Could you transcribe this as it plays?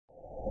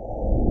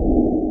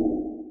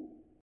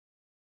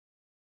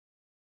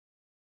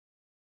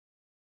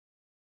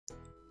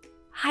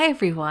Hi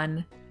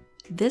everyone!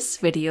 This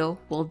video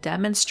will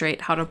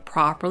demonstrate how to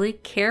properly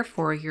care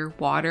for your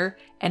water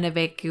and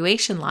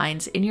evacuation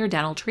lines in your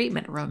dental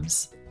treatment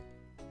rooms.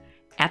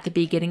 At the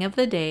beginning of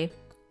the day,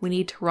 we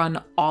need to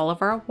run all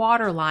of our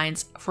water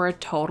lines for a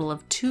total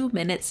of 2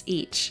 minutes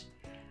each.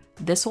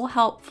 This will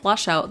help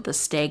flush out the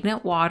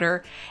stagnant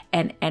water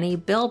and any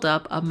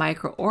buildup of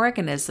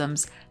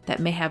microorganisms that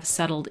may have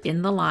settled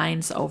in the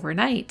lines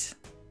overnight.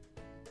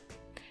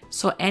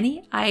 So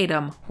any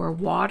item where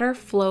water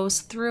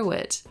flows through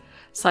it,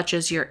 such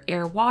as your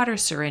air water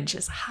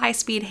syringes,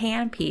 high-speed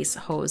handpiece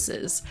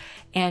hoses,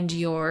 and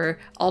your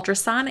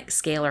ultrasonic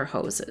scaler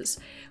hoses,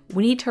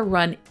 we need to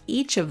run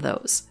each of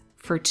those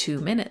for 2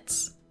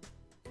 minutes.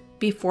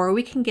 Before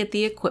we can get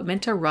the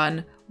equipment to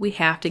run, we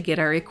have to get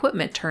our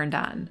equipment turned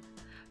on.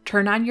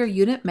 Turn on your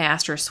unit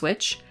master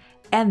switch,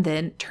 and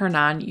then turn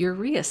on your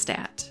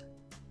rheostat.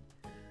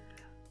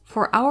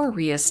 For our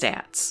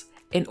rheostats,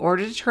 in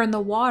order to turn the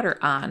water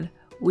on,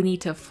 we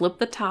need to flip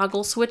the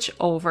toggle switch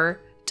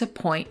over to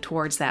point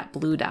towards that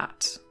blue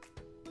dot.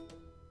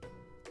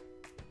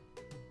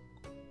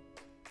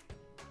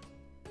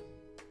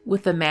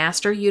 With the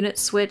master unit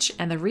switch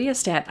and the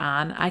rheostat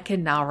on, I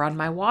can now run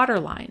my water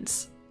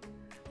lines.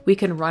 We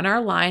can run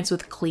our lines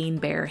with clean,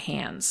 bare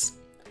hands.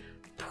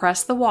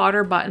 Press the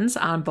water buttons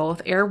on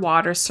both air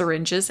water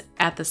syringes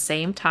at the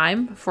same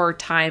time for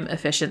time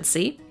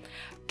efficiency.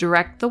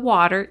 Direct the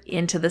water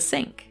into the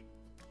sink.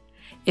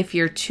 If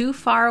you're too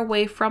far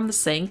away from the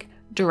sink,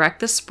 direct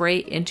the spray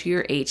into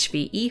your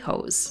HVE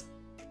hose.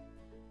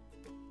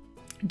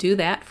 Do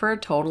that for a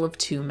total of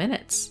 2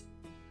 minutes.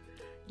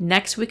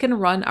 Next, we can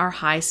run our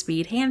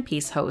high-speed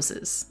handpiece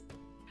hoses.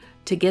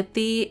 To get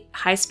the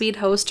high-speed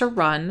hose to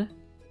run,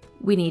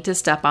 we need to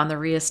step on the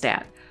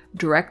rheostat.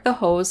 Direct the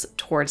hose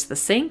towards the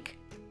sink,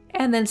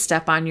 and then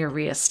step on your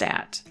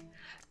rheostat.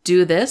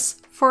 Do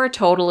this for a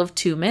total of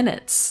 2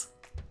 minutes.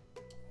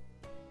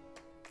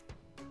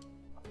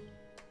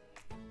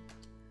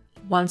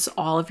 Once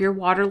all of your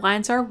water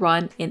lines are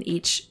run in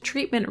each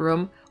treatment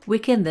room, we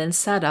can then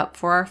set up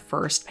for our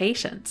first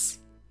patients.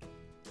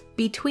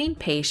 Between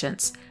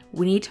patients,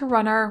 we need to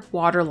run our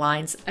water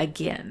lines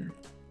again.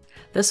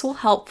 This will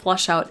help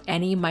flush out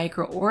any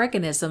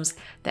microorganisms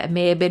that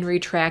may have been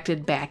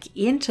retracted back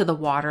into the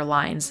water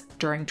lines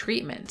during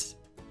treatment.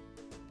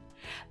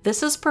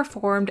 This is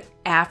performed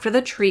after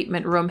the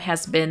treatment room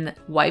has been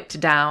wiped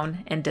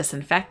down and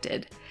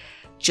disinfected,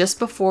 just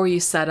before you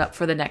set up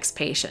for the next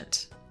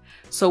patient.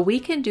 So we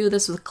can do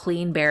this with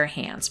clean, bare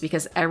hands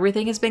because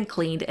everything has been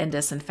cleaned and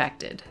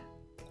disinfected.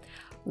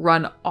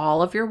 Run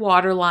all of your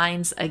water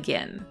lines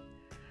again.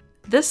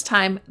 This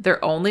time,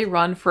 they're only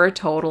run for a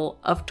total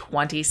of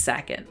 20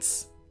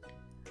 seconds.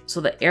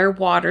 So the air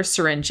water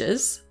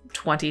syringes,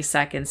 20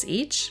 seconds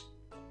each.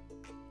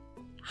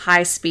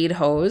 High-speed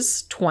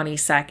hose, 20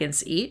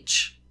 seconds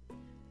each.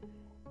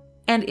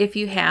 And if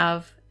you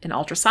have an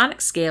ultrasonic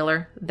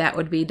scaler, that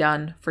would be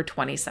done for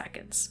 20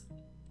 seconds.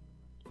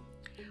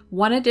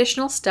 One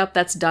additional step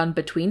that's done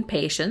between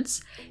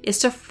patients is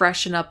to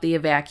freshen up the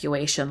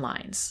evacuation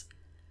lines.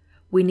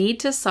 We need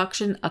to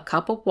suction a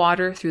cup of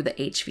water through the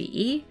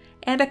HVE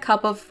and a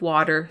cup of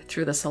water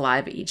through the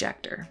saliva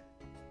ejector.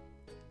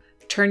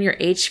 Turn your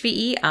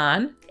HVE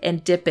on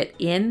and dip it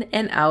in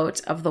and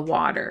out of the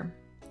water.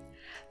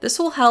 This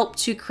will help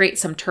to create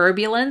some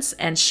turbulence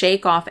and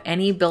shake off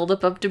any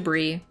buildup of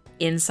debris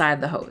inside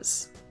the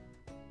hose.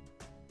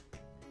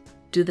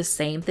 Do the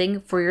same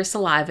thing for your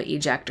saliva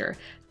ejector.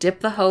 Dip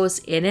the hose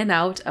in and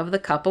out of the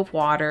cup of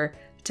water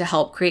to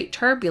help create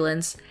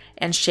turbulence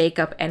and shake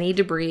up any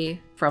debris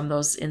from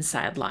those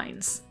inside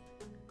lines.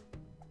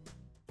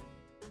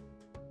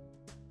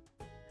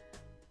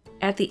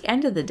 At the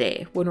end of the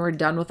day, when we're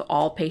done with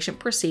all patient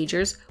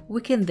procedures,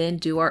 we can then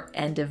do our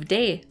end of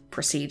day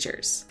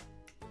procedures.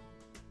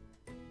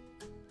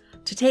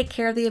 To take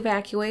care of the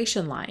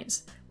evacuation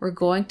lines, we're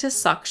going to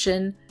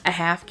suction a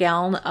half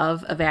gallon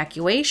of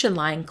evacuation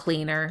line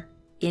cleaner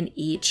in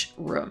each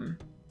room.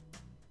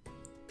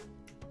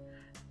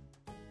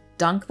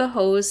 Dunk the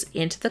hose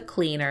into the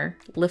cleaner,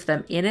 lift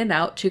them in and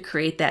out to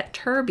create that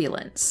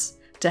turbulence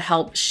to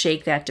help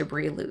shake that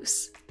debris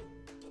loose.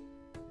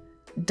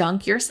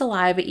 Dunk your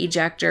saliva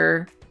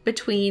ejector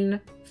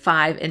between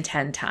 5 and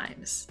 10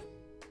 times.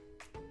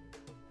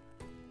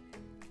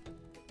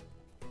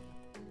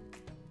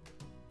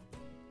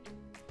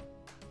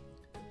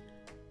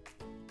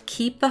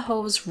 Keep the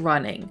hose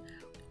running.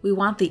 We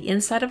want the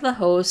inside of the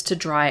hose to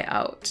dry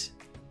out.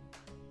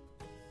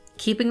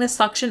 Keeping the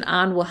suction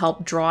on will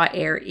help draw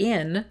air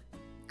in,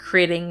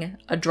 creating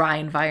a dry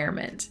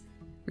environment.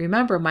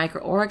 Remember,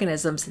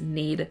 microorganisms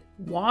need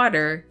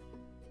water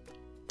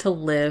to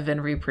live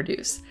and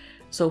reproduce.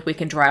 So if we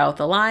can dry out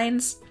the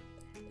lines,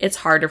 it's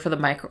harder for the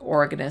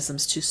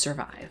microorganisms to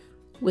survive.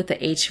 With the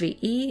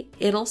HVE,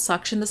 it'll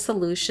suction the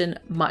solution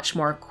much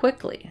more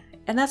quickly,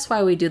 and that's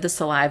why we do the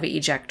saliva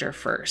ejector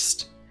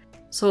first.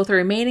 So with the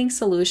remaining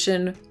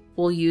solution,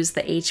 we'll use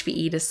the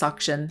HVE to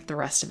suction the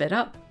rest of it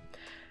up.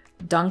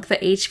 Dunk the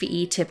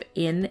HVE tip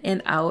in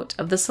and out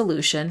of the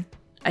solution.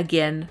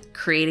 again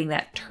creating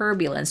that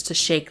turbulence to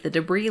shake the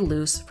debris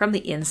loose from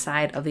the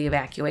inside of the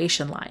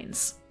evacuation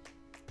lines.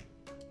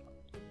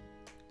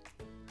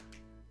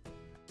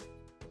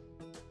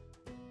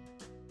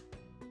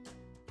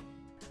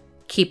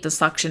 Keep the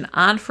suction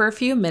on for a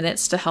few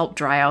minutes to help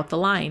dry out the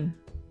line.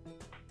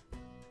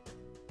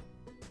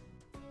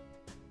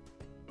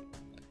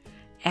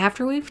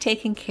 After we've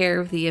taken care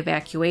of the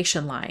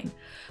evacuation line,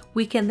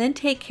 we can then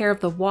take care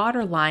of the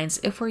water lines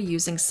if we're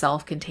using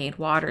self-contained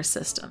water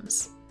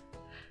systems.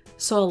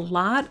 So a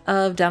lot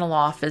of dental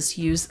offices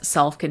use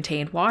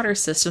self-contained water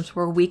systems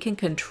where we can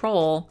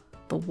control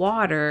the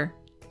water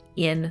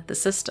in the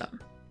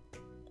system.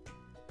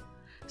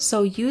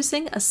 So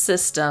using a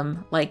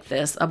system like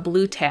this, a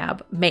Blue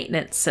Tab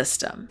maintenance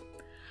system,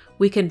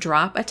 we can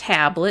drop a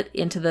tablet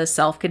into the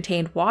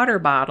self-contained water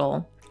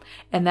bottle,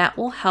 and that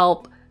will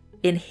help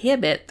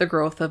inhibit the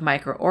growth of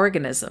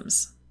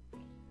microorganisms.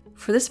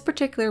 For this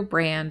particular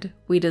brand,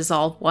 we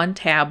dissolve 1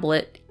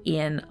 tablet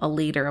in a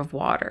liter of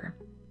water.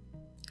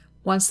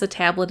 Once the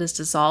tablet is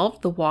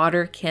dissolved, the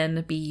water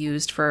can be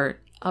used for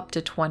up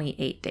to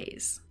 28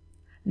 days.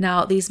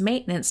 Now, these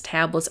maintenance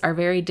tablets are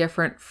very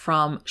different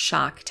from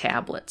shock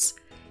tablets.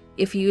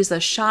 If you use a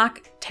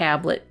shock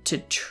tablet to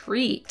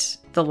treat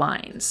the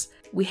lines,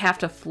 we have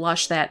to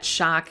flush that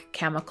shock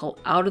chemical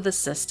out of the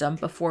system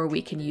before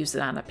we can use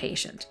it on a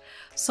patient.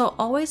 So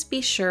always be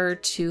sure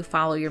to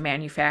follow your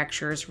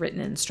manufacturer's written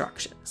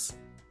instructions.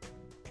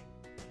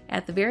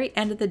 At the very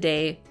end of the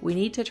day, we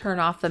need to turn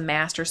off the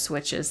master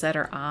switches that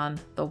are on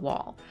the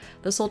wall.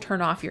 This will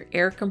turn off your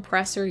air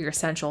compressor, your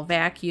central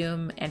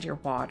vacuum, and your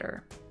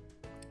water.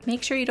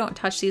 Make sure you don't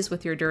touch these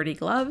with your dirty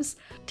gloves.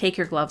 Take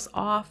your gloves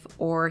off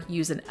or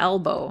use an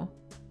elbow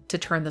to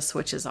turn the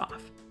switches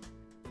off.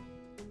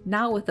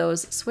 Now with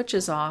those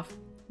switches off,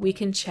 we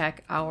can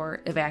check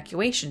our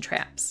evacuation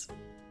traps.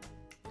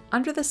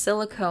 Under the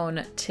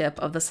silicone tip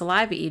of the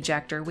saliva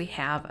ejector, we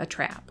have a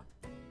trap.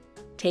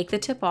 Take the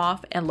tip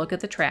off and look at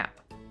the trap.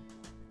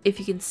 If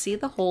you can see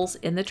the holes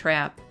in the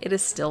trap, it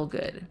is still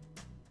good.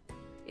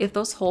 If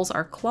those holes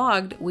are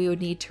clogged, we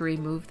would need to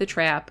remove the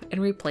trap and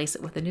replace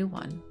it with a new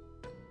one.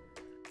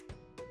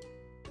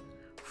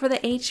 For the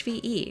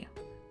HVE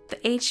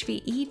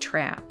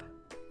trap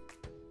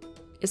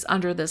is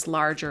under this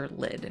larger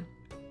lid.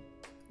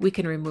 We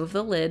can remove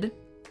the lid,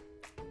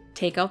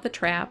 take out the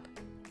trap,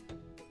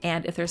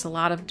 and if there's a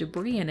lot of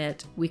debris in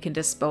it, we can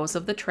dispose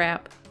of the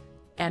trap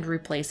and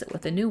replace it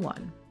with a new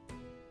one.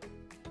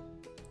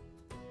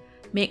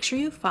 Make sure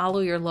you follow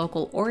your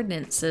local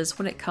ordinances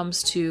when it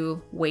comes to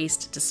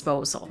waste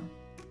disposal.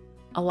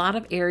 A lot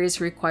of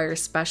areas require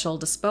special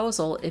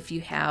disposal if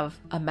you have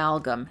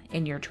amalgam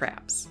in your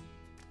traps.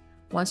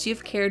 Once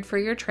you've cared for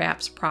your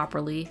traps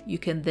properly, you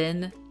can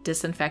then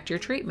disinfect your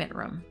treatment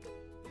room.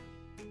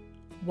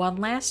 One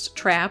last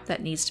trap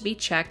that needs to be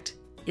checked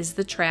is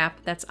the trap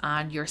that's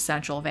on your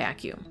central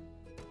vacuum.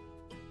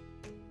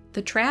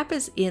 The trap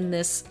is in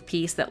this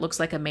piece that looks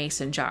like a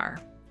mason jar.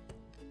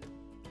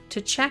 To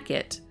check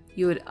it,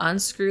 you would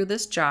unscrew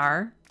this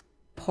jar,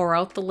 pour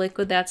out the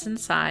liquid that's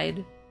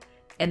inside,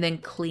 and then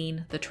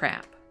clean the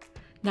trap.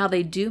 Now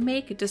they do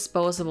make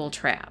disposable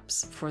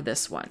traps for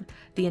this one.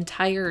 The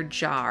entire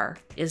jar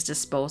is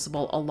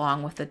disposable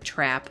along with the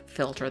trap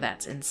filter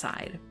that's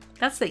inside.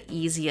 That's the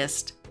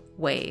easiest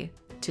way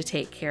to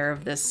take care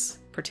of this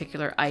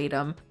particular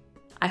item.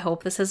 I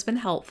hope this has been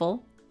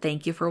helpful.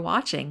 Thank you for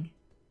watching.